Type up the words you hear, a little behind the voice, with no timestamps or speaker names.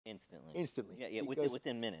Instantly. instantly. Yeah, yeah, because,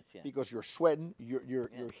 within minutes. Yeah. because you're sweating, your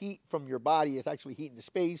heat from your body is actually heating the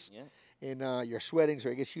space, Yeah. and you're sweating, so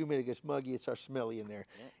it gets humid, it gets muggy, it starts smelly in there.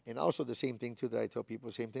 Yeah. And also the same thing too that I tell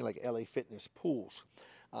people, same thing like LA Fitness pools.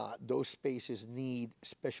 Those spaces need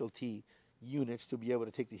specialty units to be able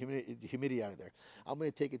to take the humidity out of there. I'm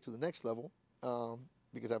going to take it to the next level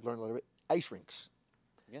because I've learned a lot of it. Ice rinks.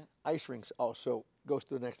 Yeah. Ice rinks also goes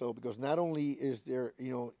to the next level because not only is there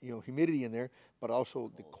humidity in there, but also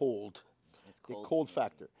the cold. It's The cold. cold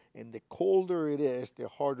factor. And the colder it is, the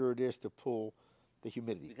harder it is to pull the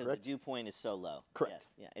humidity. Because correct? the dew point is so low. Correct.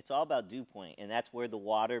 Yes. Yeah. It's all about dew point, and that's where the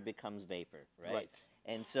water becomes vapor, right? Right.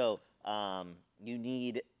 And so you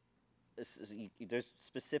need there's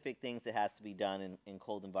specific things that has to be done in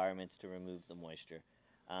cold environments to remove the moisture.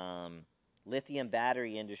 Lithium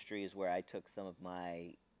battery industry is where I took some of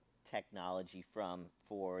my technology from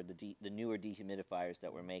for the newer dehumidifiers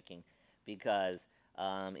that we're making, because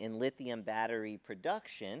in lithium battery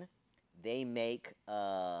production, they make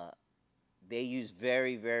they use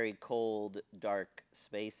very cold, dark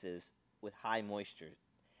spaces with high moisture,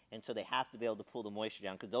 and so they have to be able to pull the moisture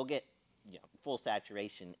down because they'll get full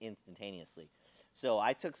saturation instantaneously. So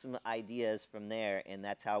I took some ideas from there, and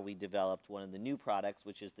that's how we developed one of the new products,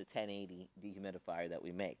 which is the 1080 dehumidifier that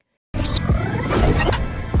we make.